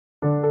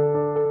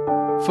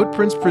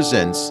Footprints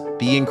presents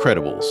The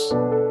Incredibles,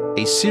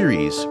 a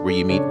series where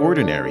you meet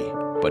ordinary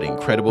but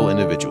incredible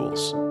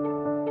individuals.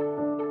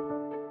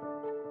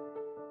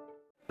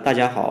 大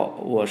家好，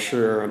我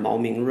是毛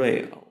明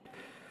瑞。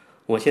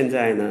我现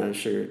在呢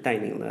是带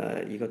领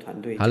了一个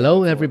团队。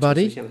Hello,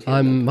 everybody.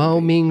 I'm Mao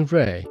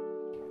Mingrui.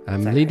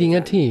 I'm leading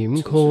a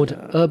team called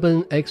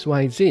Urban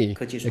XYZ,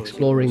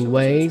 exploring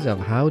ways of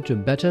how to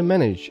better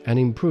manage and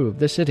improve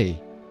the city.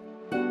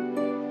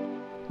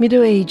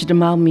 Middle-aged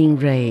Mao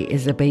Mingrui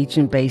is a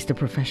Beijing-based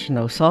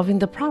professional solving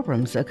the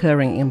problems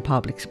occurring in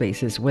public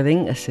spaces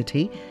within a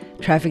city,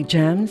 traffic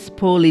jams,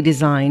 poorly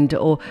designed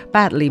or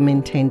badly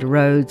maintained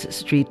roads,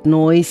 street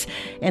noise,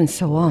 and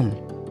so on.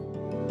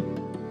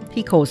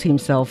 He calls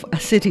himself a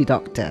city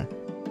doctor.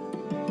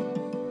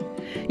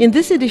 In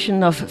this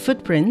edition of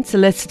Footprints,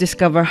 let's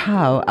discover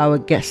how our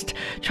guest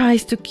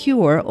tries to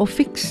cure or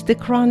fix the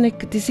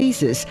chronic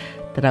diseases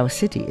that our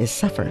city is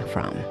suffering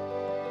from.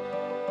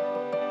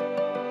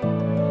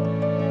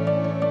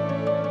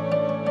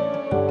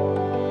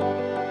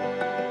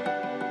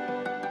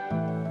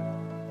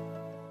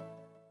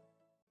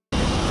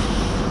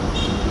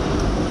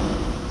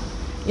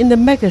 In the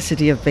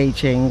megacity of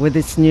Beijing, with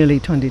its nearly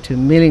 22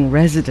 million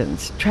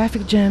residents,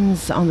 traffic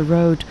jams on the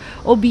road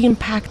or being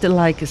packed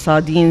like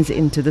sardines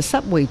into the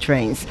subway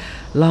trains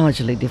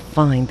largely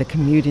define the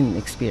commuting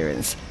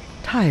experience,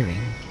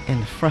 tiring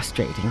and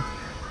frustrating,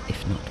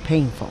 if not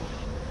painful.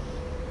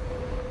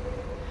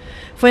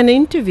 For an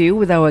interview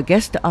with our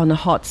guest on a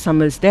hot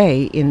summer's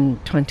day in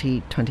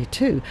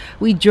 2022,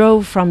 we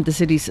drove from the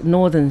city's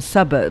northern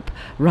suburb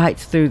right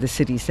through the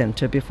city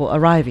center before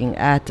arriving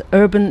at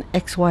Urban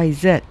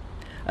XYZ,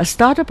 a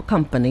startup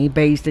company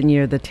based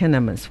near the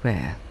Tiananmen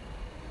Square.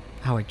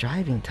 Our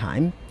driving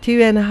time,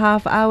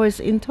 2.5 hours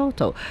in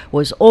total,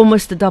 was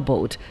almost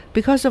doubled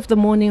because of the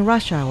morning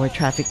rush hour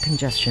traffic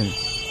congestion.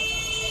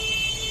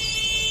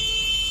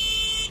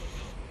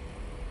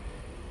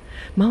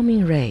 Mao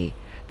Mingrui,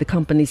 the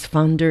company's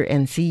founder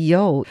and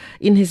CEO,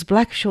 in his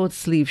black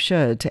short-sleeve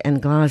shirt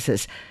and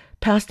glasses,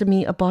 passed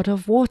me a bottle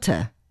of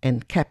water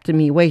and kept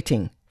me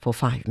waiting for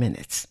 5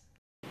 minutes.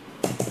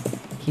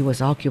 He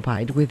was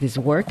occupied with his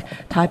work,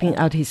 typing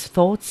out his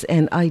thoughts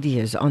and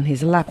ideas on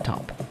his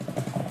laptop.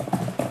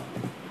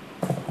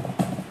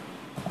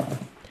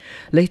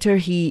 Later,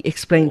 he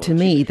explained to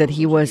me that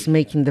he was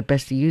making the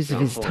best use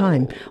of his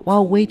time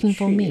while waiting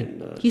for me.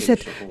 He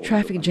said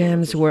traffic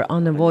jams were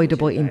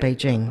unavoidable in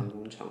Beijing.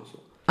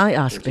 I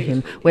asked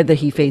him whether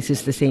he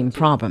faces the same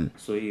problem.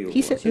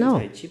 He said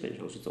no,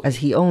 as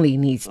he only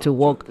needs to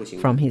walk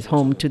from his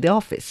home to the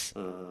office.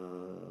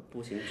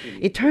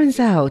 It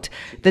turns out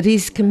that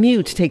his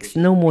commute takes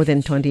no more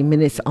than 20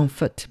 minutes on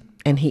foot,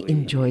 and he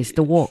enjoys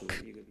the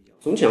walk.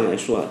 In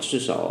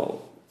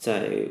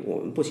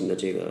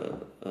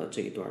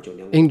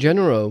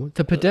general,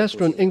 the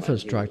pedestrian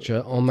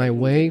infrastructure on my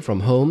way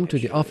from home to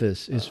the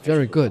office is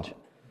very good.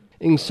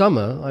 In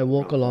summer, I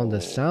walk along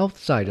the south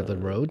side of the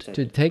road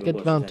to take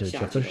advantage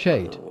of the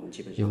shade.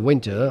 In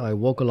winter, I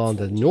walk along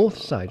the north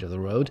side of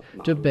the road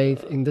to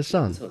bathe in the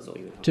sun.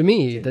 To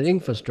me, the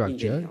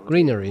infrastructure,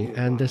 greenery,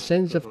 and the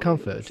sense of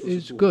comfort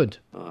is good.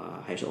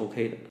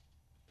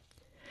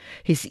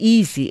 His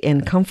easy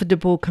and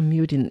comfortable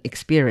commuting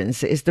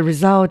experience is the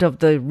result of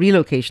the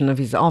relocation of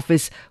his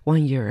office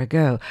 1 year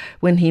ago,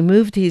 when he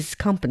moved his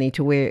company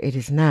to where it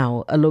is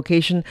now, a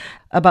location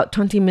about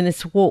 20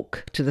 minutes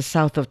walk to the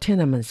south of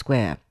Tiananmen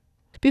Square.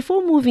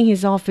 Before moving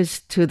his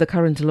office to the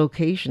current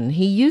location,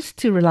 he used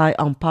to rely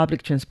on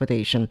public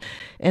transportation,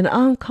 an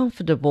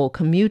uncomfortable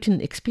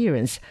commuting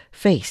experience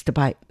faced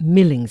by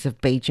millions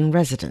of Beijing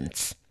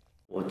residents.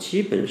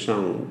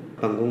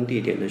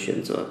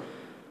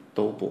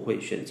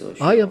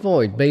 I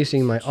avoid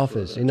basing my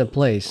office in a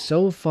place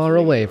so far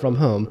away from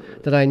home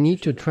that I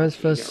need to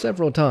transfer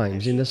several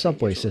times in the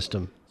subway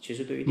system.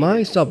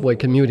 My subway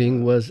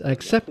commuting was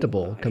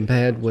acceptable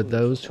compared with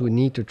those who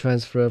need to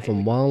transfer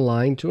from one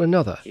line to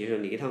another.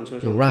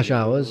 In rush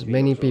hours,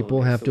 many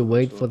people have to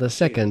wait for the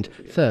second,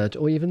 third,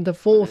 or even the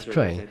fourth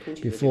train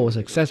before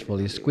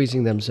successfully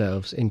squeezing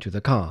themselves into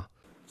the car.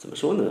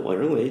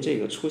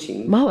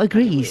 Mao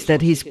agrees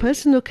that his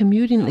personal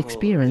commuting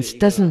experience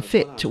doesn't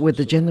fit with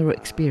the general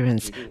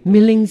experience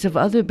millions of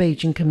other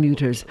Beijing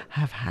commuters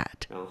have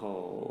had.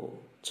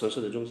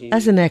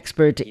 As an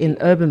expert in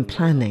urban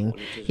planning,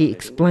 he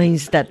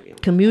explains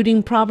that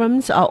commuting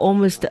problems are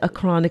almost a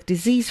chronic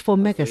disease for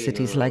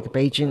megacities like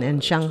Beijing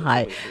and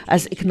Shanghai,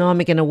 as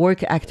economic and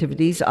work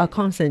activities are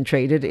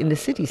concentrated in the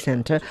city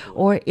center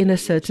or in a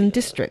certain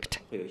district.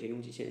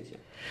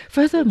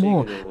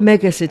 Furthermore,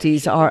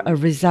 megacities are a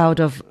result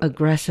of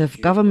aggressive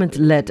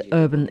government-led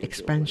urban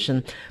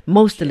expansion,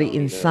 mostly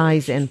in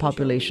size and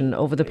population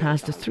over the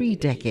past 3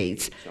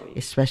 decades,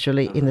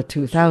 especially in the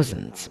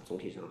 2000s.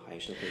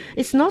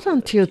 It's not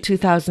until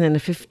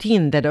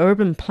 2015 that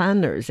urban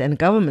planners and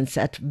governments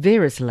at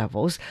various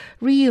levels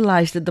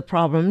realized the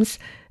problems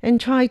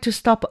and tried to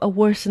stop a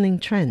worsening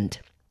trend.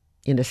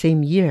 In the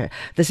same year,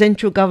 the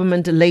central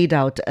government laid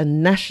out a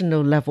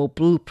national-level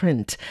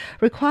blueprint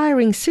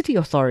requiring city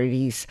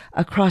authorities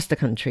across the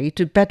country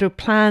to better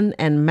plan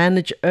and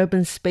manage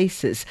urban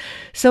spaces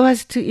so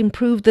as to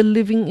improve the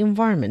living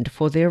environment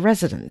for their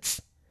residents.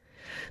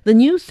 The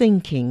new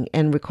thinking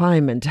and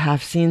requirement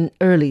have seen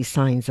early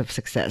signs of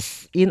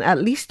success in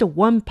at least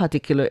one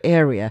particular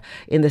area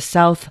in the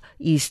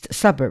southeast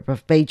suburb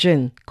of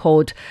Beijing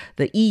called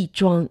the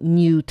Yizhuang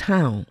New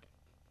Town.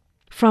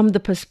 From the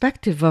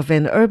perspective of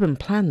an urban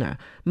planner,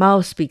 Mao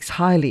speaks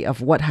highly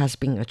of what has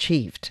been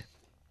achieved.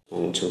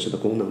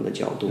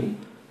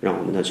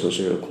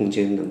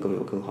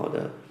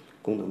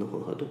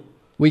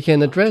 We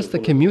can address the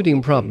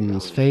commuting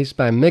problems faced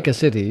by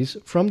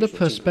megacities from the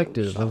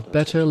perspective of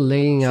better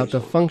laying out the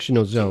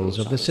functional zones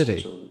of the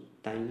city.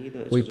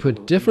 We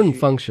put different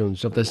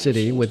functions of the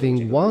city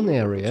within one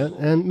area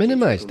and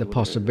minimize the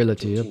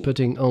possibility of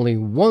putting only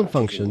one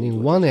function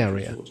in one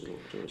area.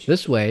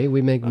 This way,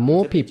 we make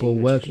more people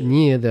work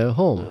near their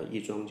home.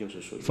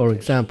 For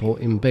example,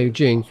 in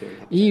Beijing,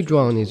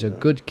 Yizhuang is a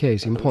good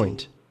case in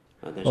point.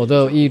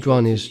 Although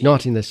Yizhuang is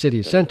not in the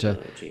city center,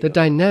 the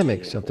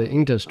dynamics of the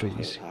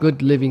industries,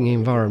 good living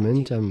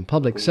environment, and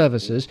public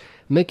services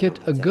make it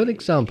a good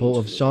example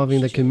of solving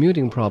the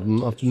commuting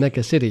problem of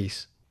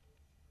megacities.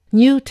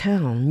 New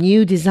town,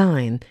 new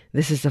design.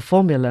 This is a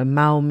formula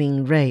Mao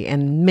Mingrui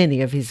and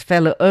many of his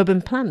fellow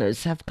urban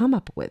planners have come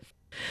up with.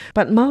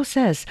 But Mao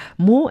says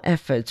more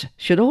effort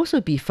should also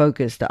be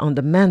focused on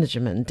the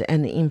management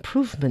and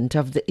improvement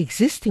of the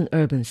existing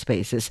urban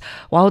spaces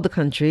while the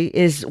country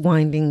is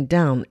winding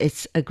down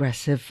its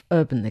aggressive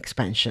urban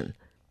expansion.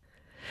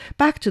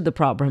 Back to the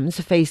problems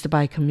faced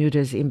by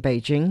commuters in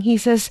Beijing, he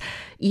says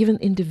even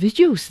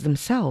individuals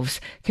themselves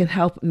can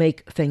help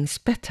make things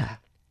better.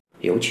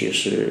 尤其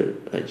是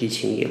疫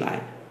情以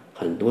来，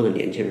很多的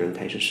年轻人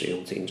开始使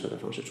用自行车的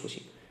方式出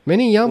行。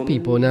 Many young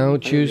people now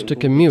choose to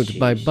commute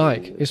by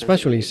bike,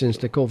 especially since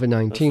the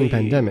COVID-19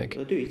 pandemic.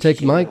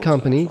 Take my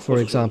company, for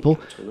example.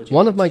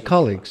 One of my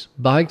colleagues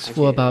bikes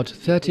for about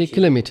 30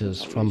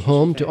 kilometers from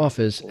home to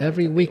office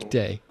every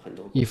weekday.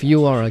 If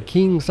you are a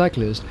keen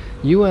cyclist,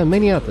 you and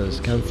many others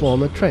can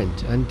form a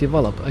trend and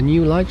develop a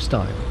new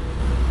lifestyle.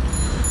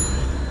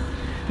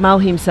 Mao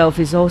himself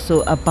is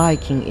also a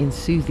biking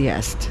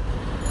enthusiast.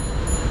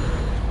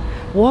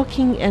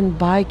 Walking and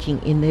biking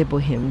enable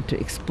him to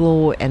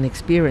explore and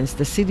experience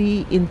the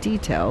city in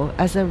detail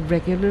as a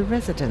regular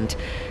resident.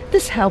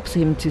 This helps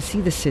him to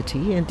see the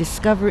city and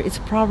discover its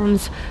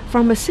problems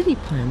from a city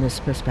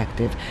planner's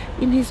perspective,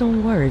 in his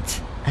own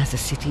words, as a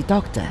city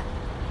doctor.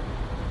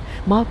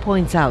 Mao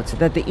points out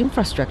that the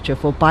infrastructure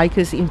for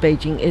bikers in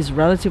Beijing is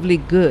relatively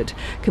good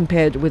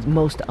compared with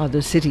most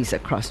other cities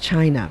across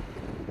China.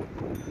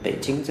 北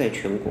京在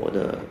全国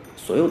的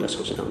所有的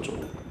城市当中，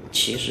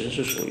其实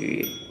是属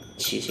于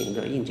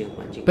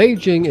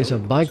Beijing is a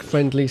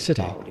bike-friendly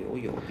city.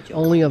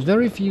 Only a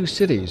very few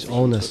cities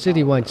own a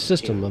citywide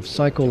system of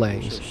cycle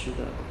lanes.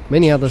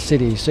 Many other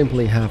cities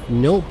simply have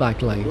no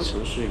bike lanes.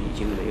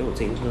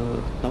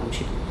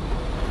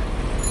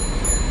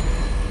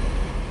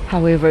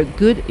 However,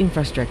 good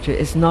infrastructure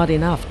is not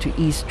enough to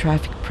ease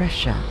traffic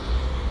pressure.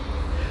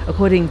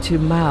 According to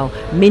Mao,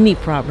 many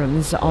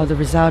problems are the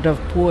result of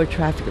poor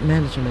traffic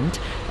management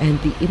and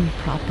the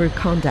improper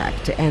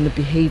conduct and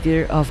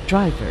behavior of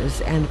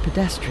drivers and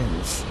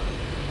pedestrians.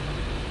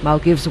 Mao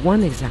gives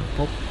one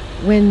example.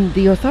 When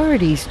the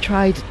authorities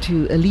tried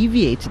to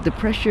alleviate the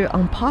pressure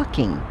on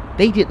parking,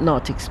 they did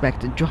not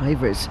expect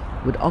drivers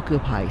would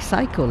occupy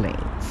cycle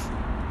lanes.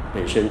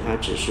 本身它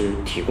只是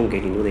提供给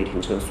你路内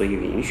停车，所以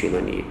允许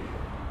了你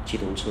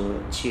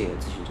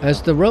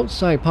As the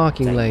roadside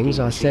parking lanes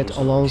are set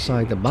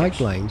alongside the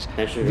bike lanes,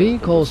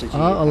 vehicles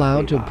are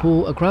allowed to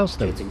pull across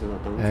them.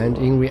 And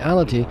in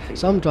reality,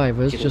 some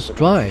drivers just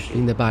drive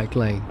in the bike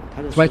lane,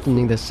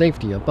 threatening the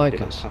safety of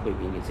bikers.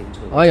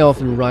 I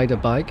often ride a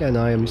bike and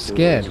I am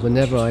scared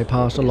whenever I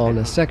pass along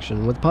a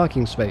section with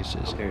parking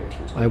spaces.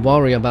 I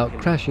worry about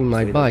crashing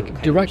my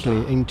bike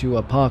directly into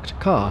a parked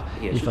car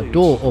if a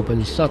door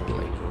opens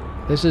suddenly.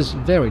 This is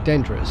very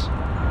dangerous.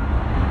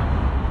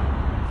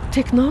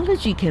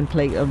 Technology can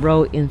play a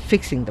role in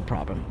fixing the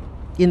problem.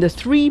 In the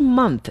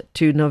 3-month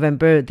to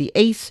November the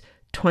 8th,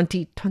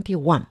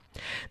 2021,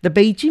 the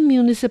Beijing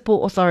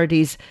municipal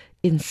authorities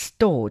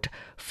installed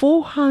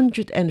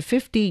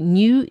 450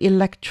 new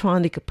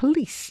electronic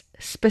police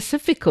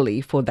specifically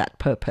for that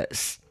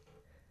purpose.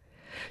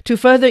 To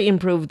further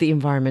improve the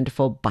environment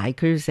for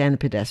bikers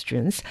and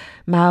pedestrians,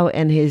 Mao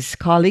and his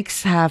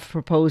colleagues have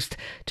proposed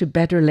to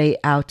better lay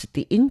out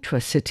the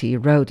intra-city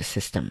road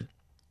system.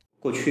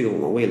 过去我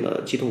们为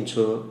了机动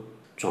车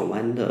转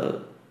弯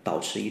的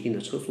保持一定的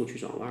车速去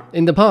转弯。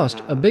 In the past,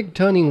 a big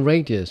turning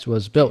radius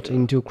was built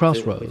into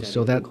crossroads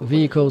so that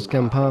vehicles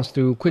can pass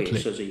through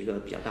quickly.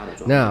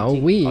 Now,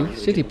 we,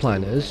 city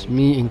planners,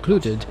 me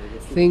included,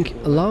 think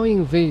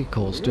allowing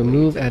vehicles to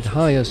move at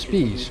higher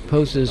speeds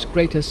poses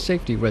greater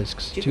safety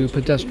risks to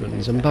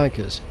pedestrians and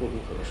bikers.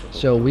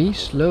 So we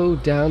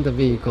slowed down the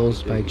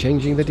vehicles by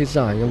changing the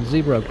design of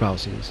zebra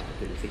crossings.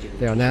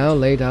 They are now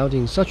laid out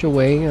in such a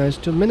way as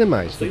to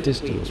minimize the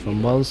distance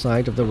from one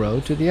side of the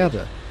road to the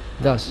other,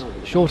 thus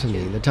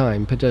shortening the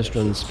time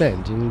pedestrians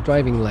spend in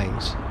driving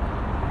lanes.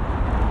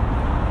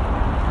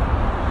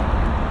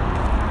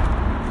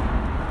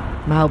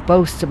 Mao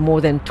boasts more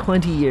than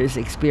 20 years'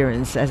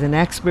 experience as an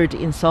expert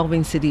in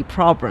solving city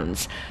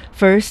problems,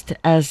 first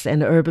as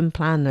an urban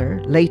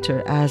planner,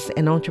 later as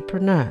an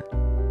entrepreneur.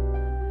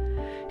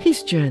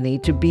 His journey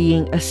to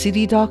being a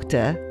city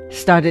doctor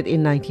started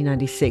in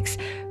 1996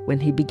 when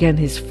he began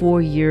his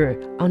 4-year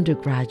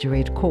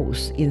undergraduate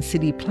course in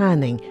city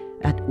planning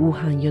at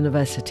Wuhan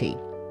University.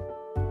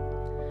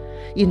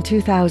 In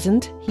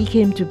 2000, he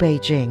came to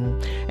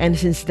Beijing and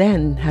since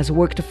then has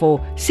worked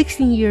for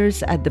 16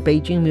 years at the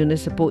Beijing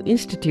Municipal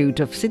Institute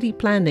of City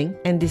Planning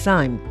and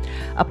Design,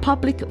 a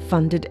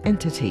public-funded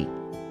entity.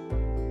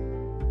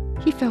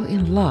 He fell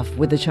in love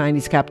with the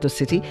Chinese capital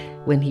city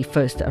when he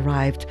first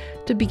arrived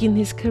to begin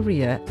his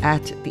career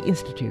at the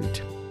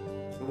institute.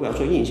 如果要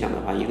说印象的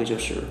话，一个就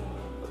是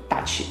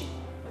大气，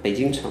北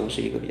京城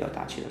是一个比较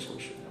大气的城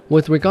市。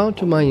 With regard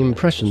to my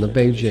impression of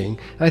Beijing,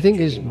 I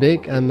think it's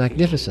big and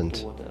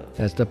magnificent.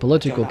 As the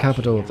political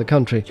capital of the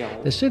country,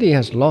 the city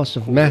has lots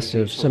of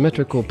massive,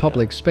 symmetrical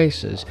public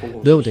spaces,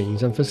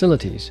 buildings and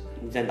facilities.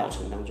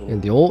 In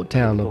the old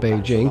town of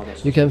Beijing,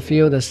 you can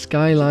feel the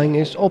skyline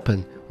is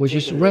open, which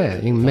is rare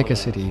in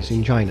megacities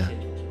in China.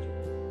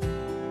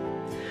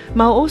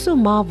 Mao also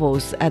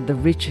marvels at the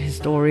rich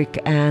historic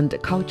and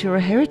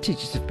cultural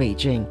heritage of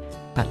Beijing,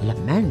 but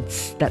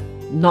laments that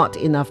not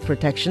enough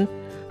protection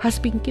has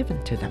been given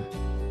to them.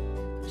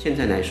 现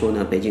在来说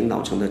呢，北京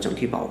老城的整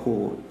体保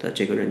护的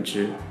这个认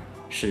知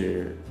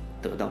是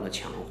得到了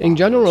强化。 In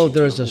general,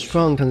 there is a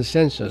strong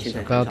consensus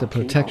about the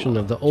protection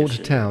of the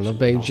old town of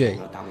Beijing.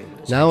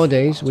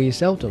 Nowadays, we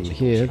seldom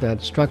hear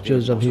that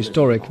structures of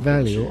historic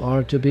value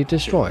are to be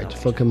destroyed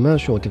for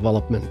commercial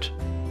development.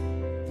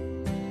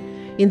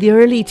 In the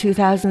early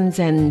 2000s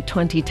and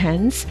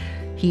 2010s,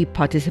 he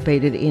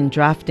participated in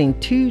drafting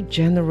 2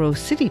 general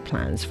city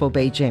plans for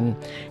Beijing,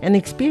 an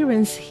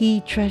experience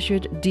he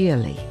treasured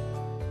dearly.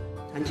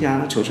 参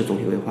加城市总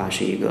体规划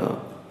是一个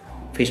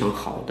非常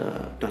好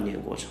的锻炼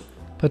过程。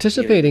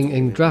 Participating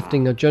in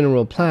drafting a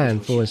general plan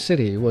for a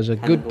city was a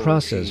good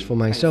process for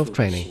my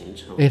self-training.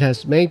 It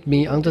has made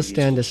me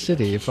understand the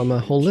city from a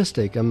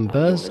holistic and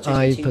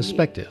bird's-eye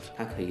perspective.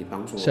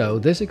 So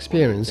this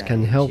experience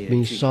can help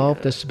me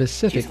solve the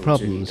specific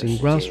problems in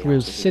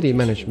grassroots city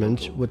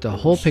management with the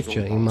whole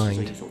picture in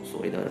mind.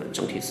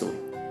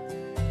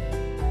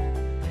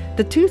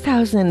 The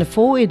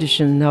 2004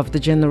 edition of the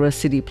General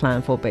City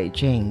Plan for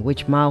Beijing,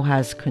 which Mao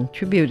has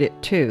contributed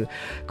to,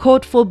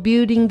 called for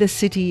building the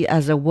city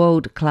as a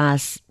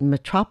world-class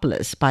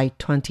metropolis by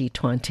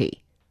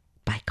 2020.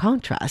 By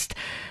contrast,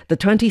 the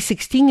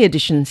 2016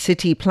 edition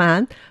City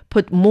Plan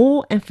put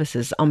more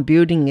emphasis on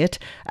building it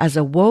as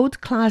a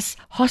world-class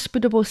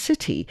hospitable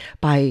city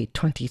by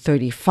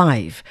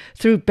 2035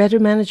 through better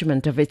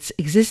management of its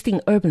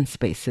existing urban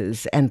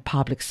spaces and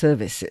public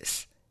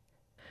services.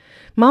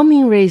 Mao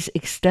Mingrui's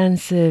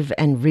extensive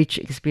and rich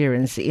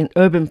experience in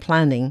urban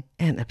planning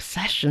and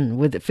obsession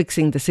with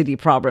fixing the city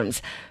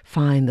problems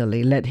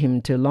finally led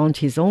him to launch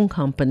his own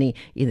company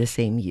in the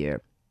same year.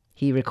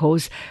 He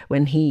recalls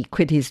when he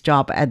quit his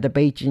job at the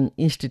Beijing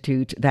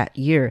Institute that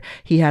year,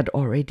 he had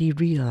already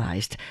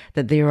realized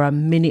that there are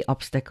many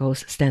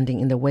obstacles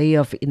standing in the way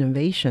of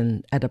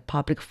innovation at a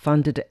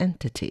public-funded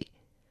entity.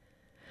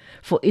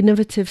 For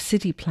innovative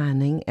city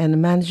planning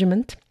and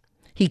management,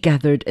 he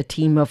gathered a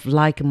team of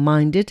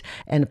like-minded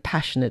and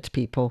passionate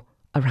people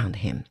around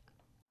him.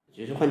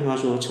 换句话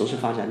说，城市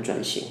发展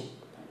转型，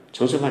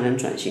城市发展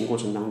转型过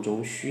程当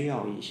中需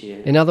要一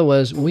些。 In other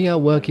words, we are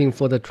working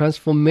for the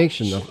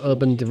transformation of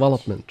urban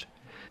development.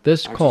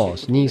 This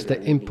cause needs the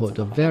input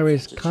of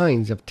various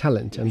kinds of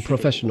talent and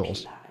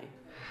professionals.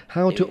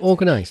 How to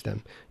organize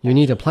them? You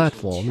need a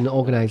platform and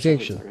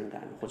organization.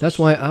 That's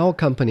why our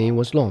company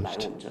was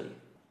launched.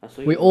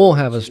 We all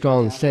have a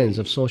strong sense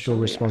of social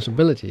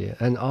responsibility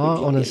and are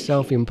on a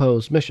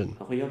self-imposed mission.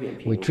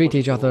 We treat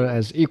each other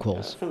as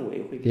equals.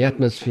 The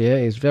atmosphere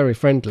is very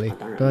friendly,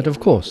 but of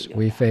course,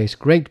 we face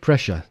great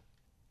pressure.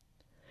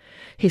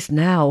 His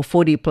now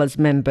 40-plus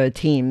member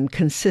team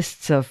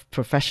consists of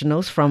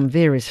professionals from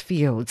various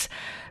fields,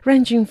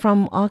 ranging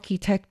from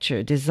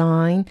architecture,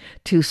 design,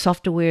 to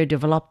software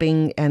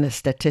developing and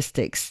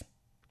statistics.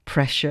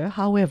 Pressure,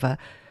 however,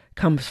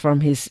 comes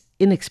from his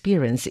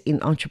inexperience in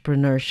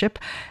entrepreneurship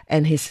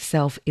and his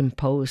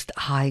self-imposed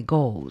high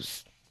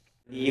goals.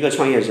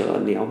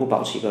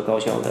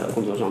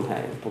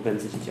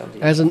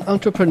 As an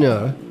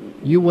entrepreneur,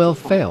 you will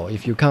fail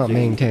if you can't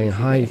maintain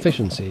high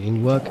efficiency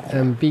in work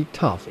and be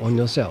tough on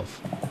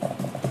yourself.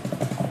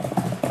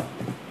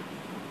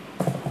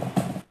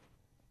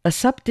 A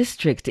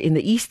sub-district in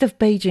the east of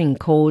Beijing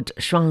called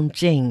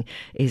Shuangjing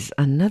is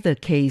another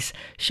case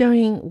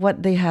showing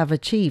what they have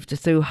achieved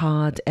through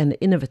hard and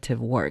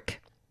innovative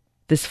work.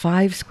 This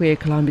 5 square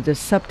kilometer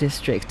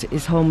sub-district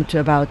is home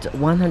to about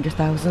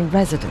 100,000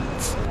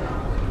 residents.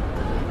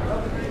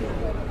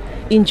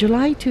 In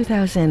July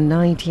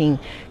 2019,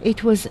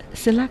 it was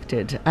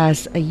selected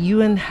as a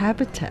UN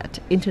Habitat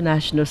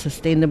International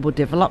Sustainable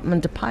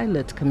Development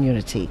Pilot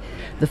Community,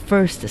 the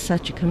first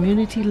such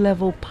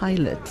community-level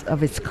pilot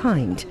of its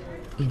kind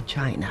in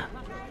China.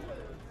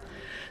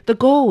 The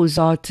goals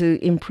are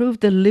to improve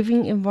the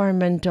living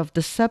environment of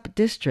the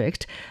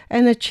sub-district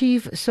and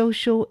achieve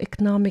social,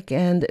 economic,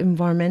 and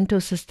environmental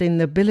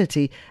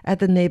sustainability at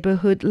the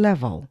neighborhood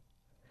level.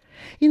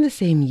 In the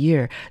same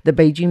year, the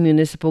Beijing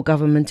municipal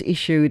government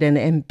issued an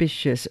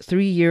ambitious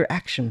 3-year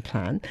action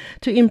plan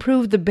to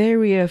improve the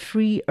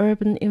barrier-free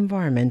urban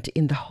environment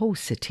in the whole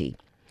city.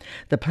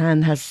 The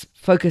plan has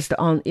focused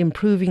on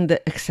improving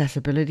the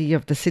accessibility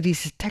of the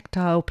city's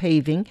tactile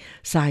paving,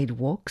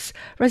 sidewalks,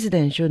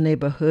 residential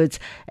neighborhoods,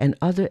 and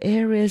other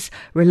areas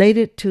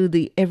related to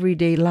the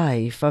everyday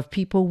life of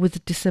people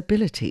with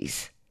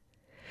disabilities.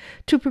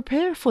 To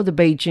prepare for the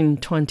Beijing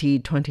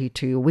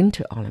 2022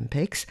 Winter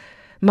Olympics,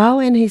 Mao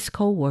and his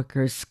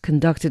co-workers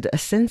conducted a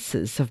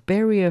census of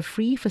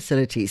barrier-free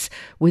facilities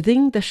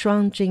within the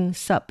Shuangjing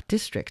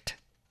sub-district.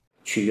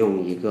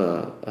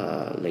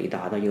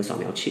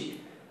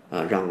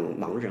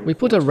 We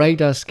put a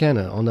radar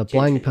scanner on a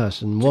blind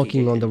person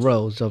walking on the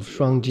roads of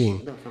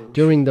Shuangjing.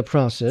 During the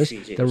process,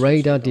 the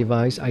radar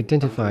device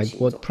identified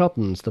what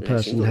problems the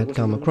person had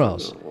come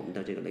across.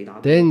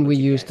 Then we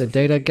used the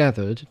data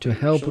gathered to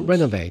help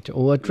renovate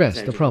or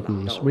address the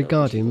problems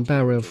regarding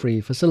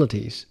barrier-free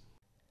facilities.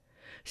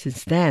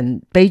 Since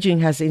then, Beijing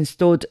has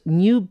installed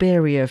new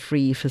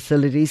barrier-free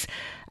facilities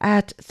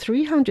at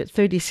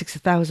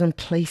 336,000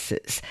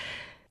 places,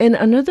 and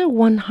another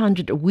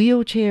 100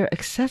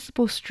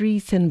 wheelchair-accessible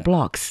streets and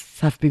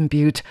blocks have been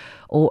built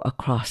all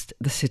across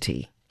the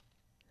city.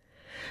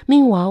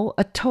 Meanwhile,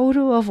 a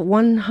total of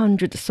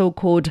 100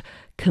 so-called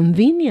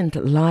convenient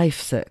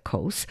life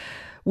circles,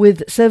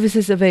 with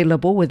services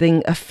available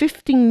within a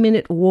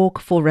 15-minute walk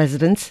for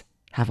residents,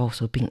 have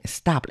also been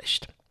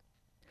established.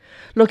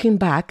 Looking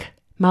back,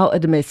 Mao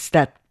admits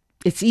that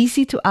it's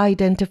easy to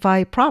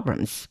identify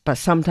problems, but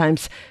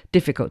sometimes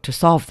difficult to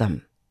solve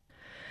them.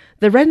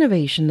 The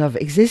renovation of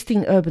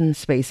existing urban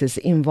spaces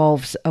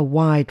involves a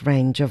wide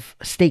range of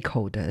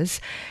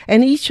stakeholders,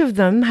 and each of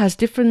them has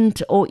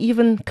different or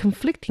even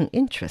conflicting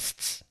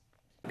interests.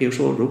 比如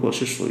说，如果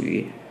是属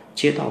于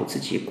街道自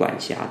己管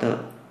辖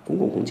的公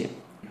共空间，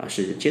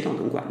是街道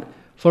能管的。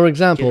 For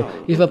example,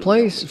 if a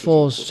place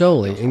falls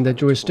solely in the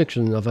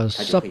jurisdiction of a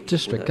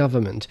sub-district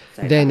government,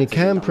 then it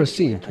can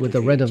proceed with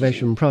the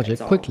renovation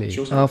project quickly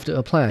after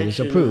a plan is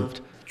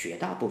approved.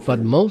 But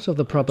most of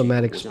the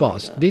problematic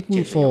spots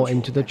didn't fall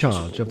into the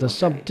charge of the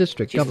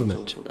sub-district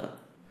government.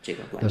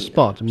 The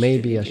spot may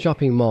be a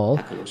shopping mall,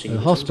 a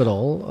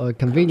hospital, a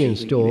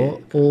convenience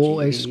store,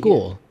 or a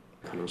school.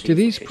 To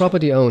these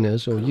property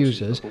owners or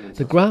users,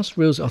 the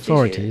grassroots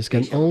authorities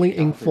can only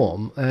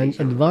inform and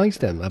advise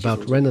them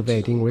about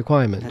renovating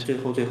requirements.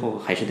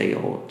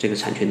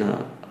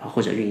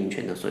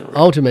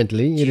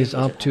 Ultimately, it is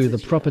up to the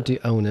property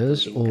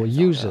owners or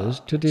users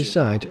to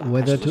decide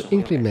whether to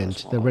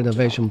implement the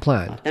renovation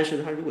plan.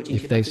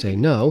 If they say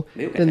no,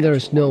 then there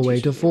is no way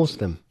to force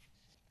them.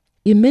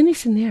 In many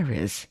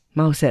scenarios,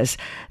 Mao says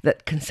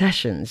that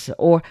concessions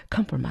or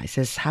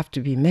compromises have to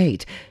be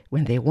made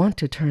when they want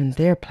to turn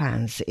their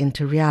plans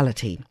into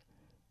reality.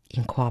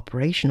 In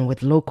cooperation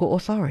with local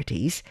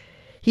authorities,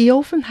 he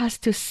often has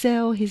to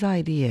sell his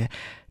idea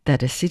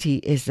that a city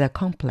is a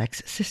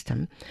complex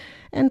system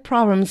and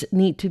problems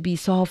need to be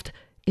solved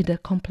in a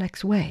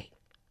complex way.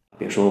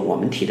 比如说，我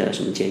们提的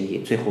什么建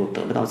议，最后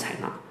得不到采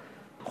纳，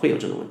会有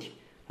这种问题。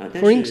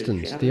 For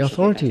instance, the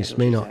authorities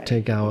may not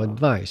take our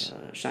advice.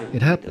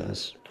 It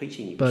happens.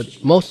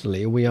 But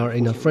mostly we are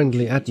in a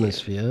friendly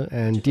atmosphere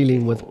and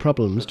dealing with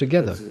problems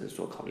together.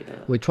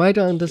 We try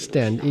to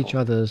understand each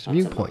other's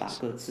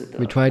viewpoints.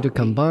 We try to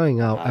combine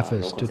our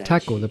efforts to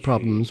tackle the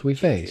problems we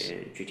face.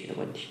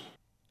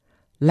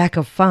 Lack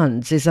of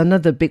funds is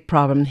another big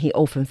problem he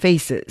often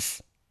faces.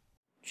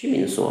 居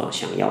民所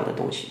想要的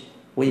东西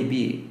未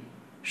必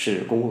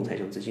是公共财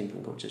政资金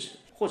能够支持。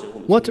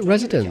 What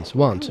residents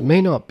want may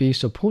not be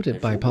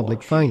supported by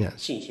public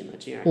finance.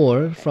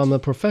 Or, from a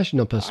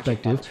professional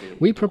perspective,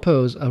 we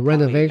propose a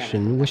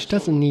renovation which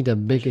doesn't need a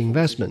big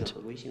investment,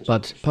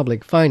 but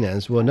public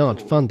finance will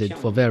not fund it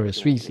for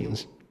various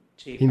reasons.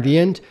 In the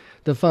end,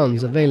 the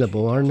funds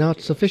available are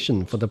not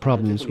sufficient for the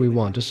problems we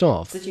want to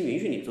solve.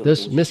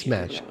 This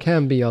mismatch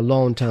can be a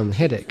long-term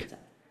headache.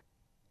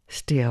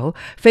 Still,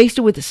 faced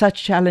with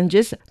such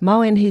challenges,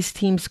 Mao and his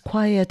team's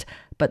quiet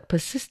but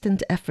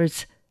persistent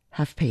efforts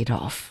have paid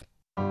off.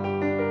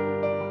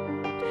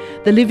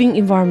 The living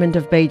environment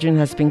of Beijing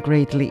has been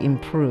greatly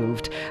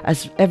improved,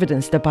 as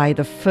evidenced by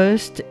the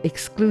first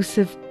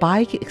exclusive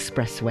bike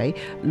expressway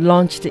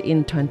launched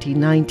in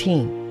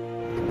 2019.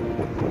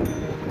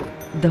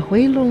 The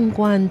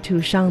Huilongguan to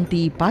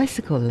Shangdi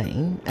bicycle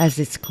lane, as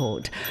it's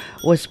called,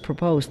 was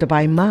proposed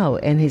by Mao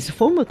and his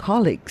former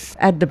colleagues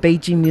at the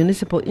Beijing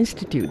Municipal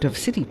Institute of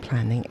City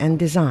Planning and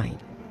Design.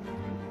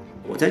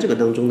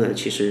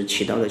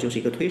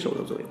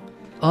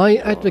 I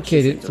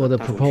advocated for the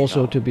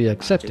proposal to be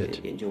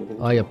accepted.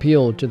 I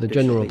appealed to the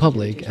general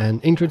public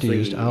and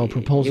introduced our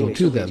proposal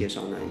to them.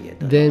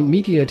 Then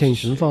media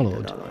attention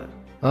followed.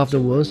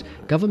 Afterwards,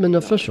 government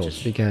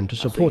officials began to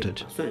support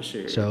it.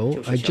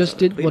 So I just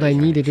did what I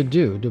needed to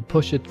do to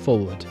push it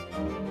forward.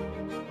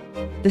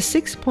 The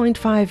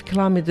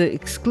 6.5-kilometer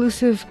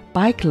exclusive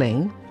bike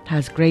lane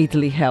has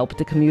greatly helped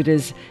the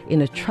commuters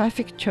in a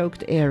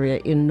traffic-choked area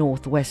in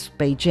northwest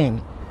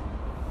Beijing.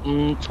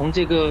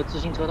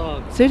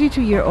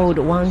 32-year-old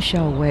Wang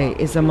Xiaowei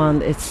is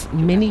among its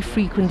many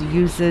frequent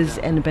users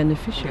and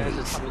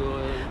beneficiaries.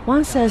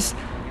 Wang says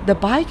the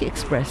bike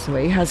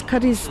expressway has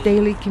cut his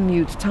daily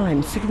commute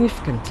time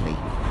significantly.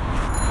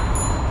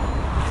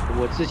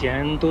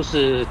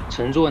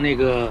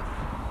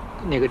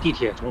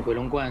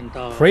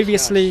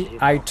 Previously,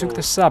 I took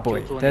the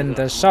subway, then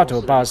the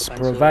shuttle bus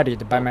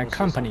provided by my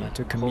company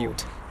to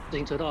commute.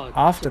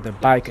 After the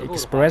bike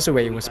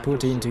expressway was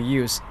put into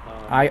use,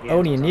 I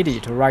only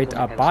needed to ride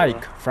a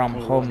bike from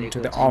home to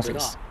the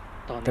office.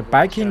 The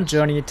biking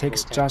journey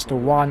takes just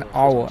 1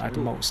 hour at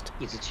most.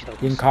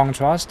 In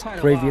contrast,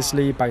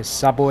 previously by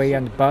subway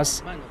and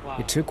bus,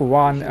 it took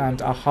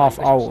 1.5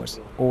 hours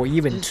or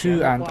even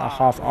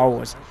 2.5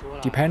 hours,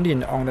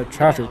 depending on the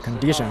traffic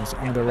conditions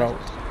on the road.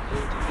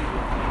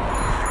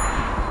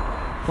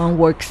 Wang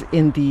works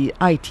in the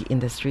IT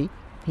industry.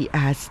 He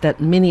adds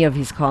that many of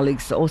his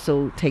colleagues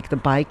also take the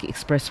bike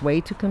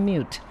expressway to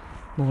commute.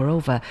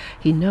 Moreover,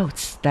 he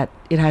notes that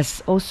it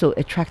has also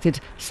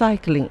attracted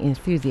cycling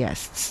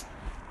enthusiasts.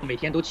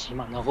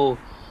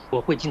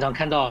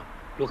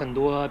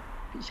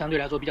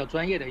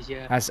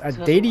 As a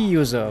daily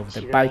user of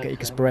the bike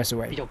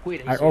expressway,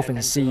 I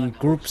often see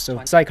groups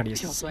of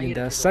cyclists in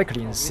their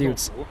cycling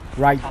suits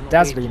ride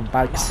dazzling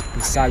bikes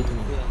beside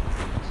me.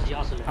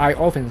 I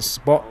often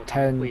spot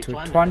 10 to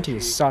 20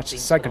 such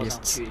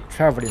cyclists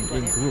traveling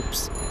in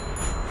groups.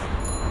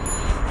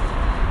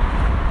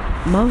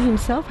 Mao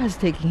himself has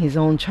taken his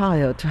own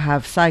child to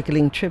have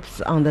cycling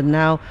trips on the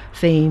now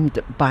famed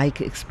bike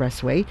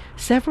expressway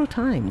several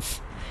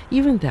times,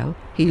 even though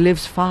he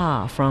lives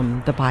far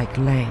from the bike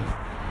lane.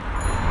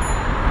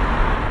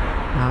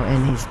 Mao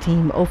and his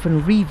team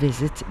often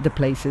revisit the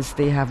places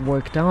they have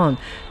worked on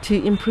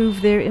to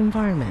improve their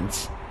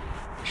environments.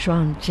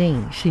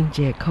 Shuangjing,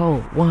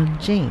 Xinjiekou,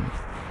 Wangjing,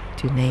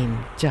 to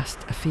name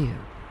just a few.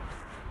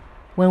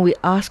 When we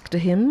asked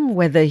him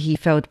whether he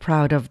felt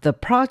proud of the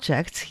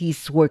projects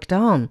he's worked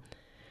on,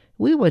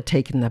 we were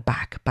taken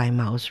aback by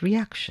Mao's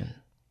reaction.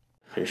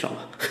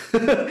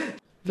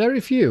 Very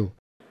few.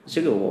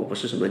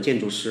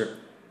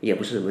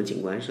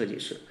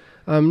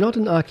 I'm not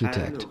an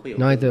architect,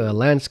 neither a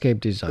landscape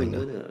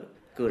designer.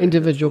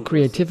 Individual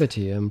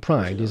creativity and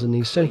pride is an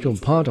essential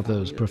part of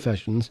those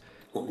professions.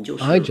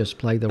 I just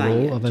play the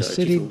role of a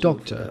city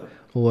doctor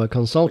or a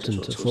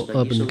consultant for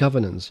urban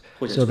governance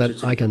so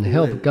that I can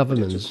help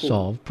governments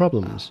solve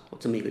problems.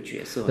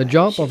 The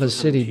job of a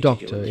city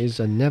doctor is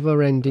a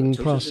never-ending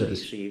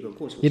process.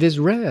 It is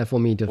rare for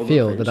me to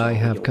feel that I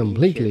have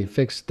completely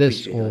fixed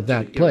this or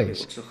that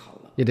place.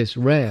 It is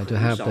rare to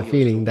have the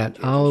feeling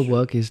that our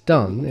work is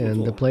done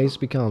and the place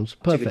becomes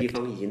perfect.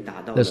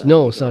 There's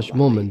no such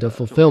moment of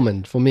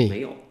fulfillment for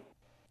me.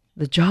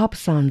 The job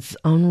sounds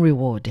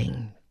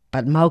unrewarding,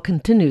 but Mao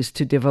continues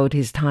to devote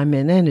his time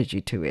and energy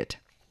to it.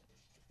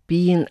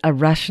 Being a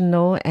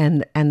rational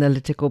and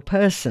analytical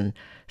person,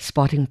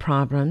 spotting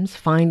problems,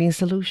 finding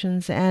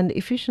solutions, and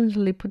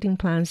efficiently putting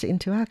plans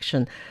into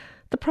action,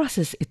 the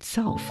process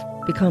itself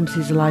becomes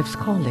his life's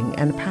calling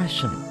and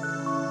passion.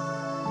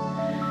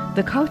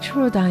 The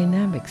cultural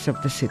dynamics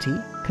of the city,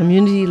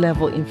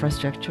 community-level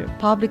infrastructure,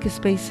 public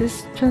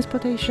spaces,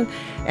 transportation,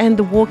 and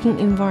the working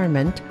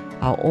environment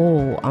are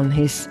all on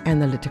his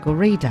analytical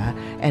radar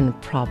and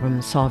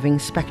problem-solving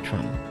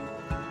spectrum.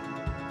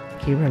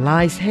 He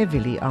relies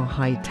heavily on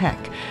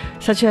high-tech,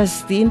 such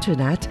as the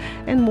internet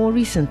and more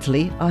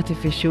recently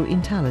artificial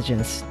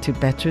intelligence, to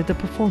better the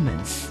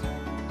performance.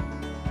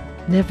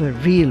 Never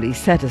really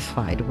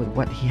satisfied with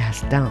what he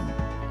has done,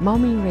 Mao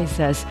Mingrui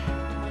says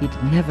he'd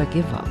never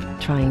give up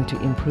trying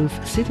to improve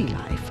city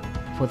life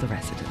for the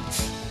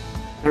residents.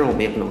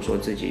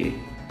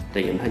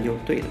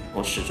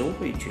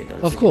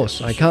 Of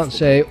course, I can't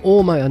say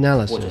all my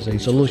analysis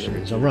and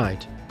solutions are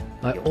right.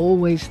 I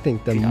always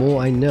think the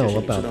more I know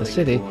about the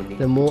city,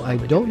 the more I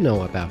don't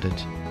know about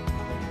it.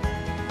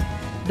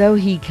 Though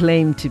he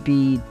claimed to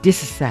be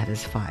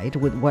dissatisfied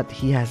with what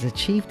he has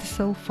achieved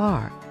so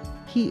far,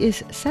 he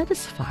is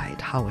satisfied,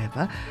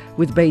 however,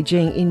 with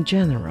Beijing in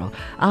general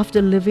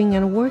after living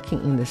and working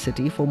in the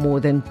city for more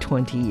than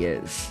 20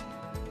 years.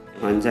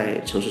 I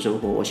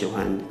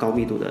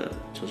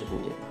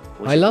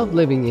love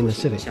living in the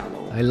city.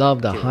 I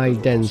love the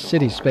high-dense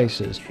city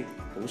spaces.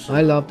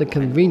 I love the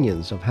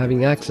convenience of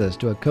having access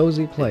to a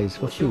cozy place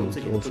for food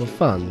or for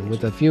fun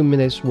with a few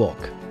minutes walk.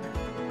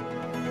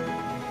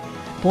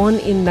 Born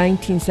in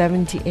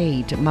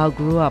 1978, Mao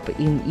grew up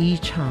in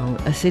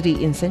Yichang, a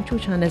city in central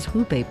China's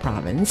Hubei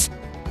province.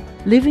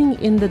 Living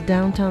in the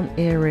downtown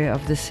area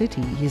of the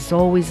city, he's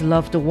always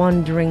loved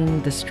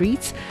wandering the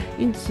streets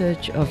in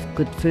search of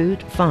good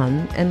food,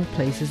 fun, and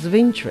places of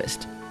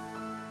interest.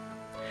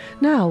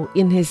 Now,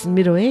 in his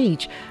middle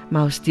age,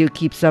 Mao still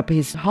keeps up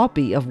his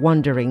hobby of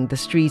wandering the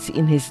streets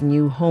in his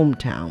new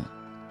hometown.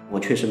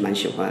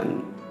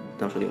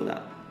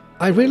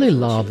 I really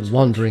love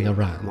wandering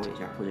around.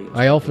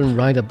 I often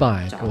ride a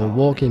bike or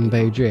walk in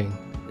Beijing.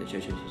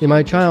 In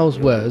my child's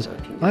words,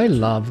 I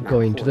love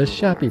going to the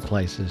shabby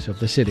places of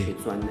the city.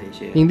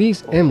 In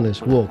these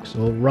endless walks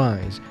or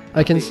rides,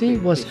 I can see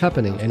what's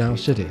happening in our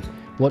city,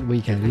 what we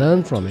can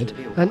learn from it,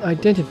 and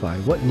identify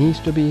what needs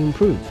to be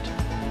improved.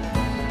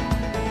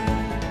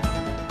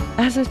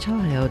 As a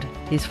child,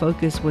 his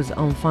focus was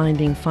on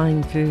finding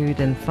fine food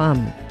and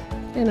fun.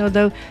 And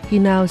although he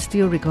now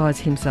still regards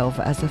himself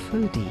as a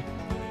foodie,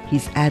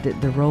 he's added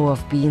the role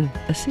of being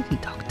a city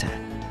doctor,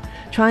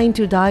 trying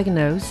to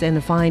diagnose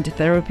and find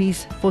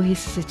therapies for his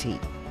city.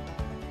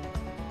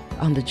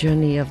 On the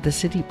journey of the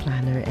city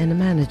planner and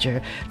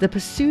manager, the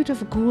pursuit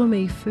of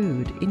gourmet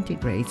food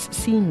integrates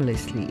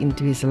seamlessly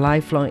into his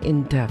lifelong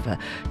endeavor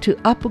to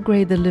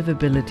upgrade the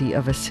livability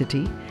of a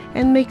city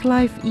and make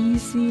life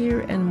easier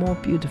and more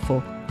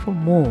beautiful for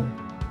more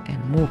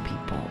and more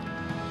people.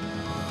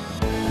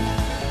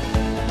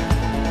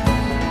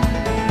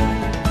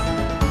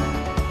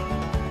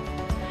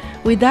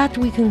 With that,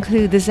 we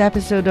conclude this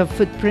episode of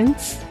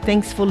Footprints.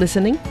 Thanks for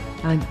listening.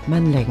 I'm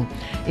Man Ling.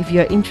 If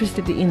you're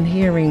interested in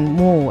hearing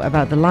more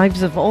about the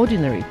lives of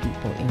ordinary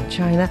people in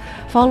China,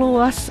 follow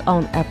us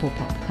on Apple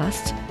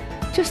Podcasts.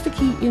 Just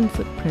key in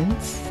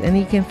Footprints, and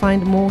you can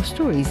find more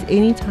stories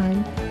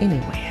anytime,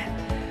 anywhere.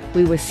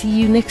 We will see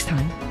you next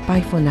time.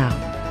 Bye for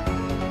now.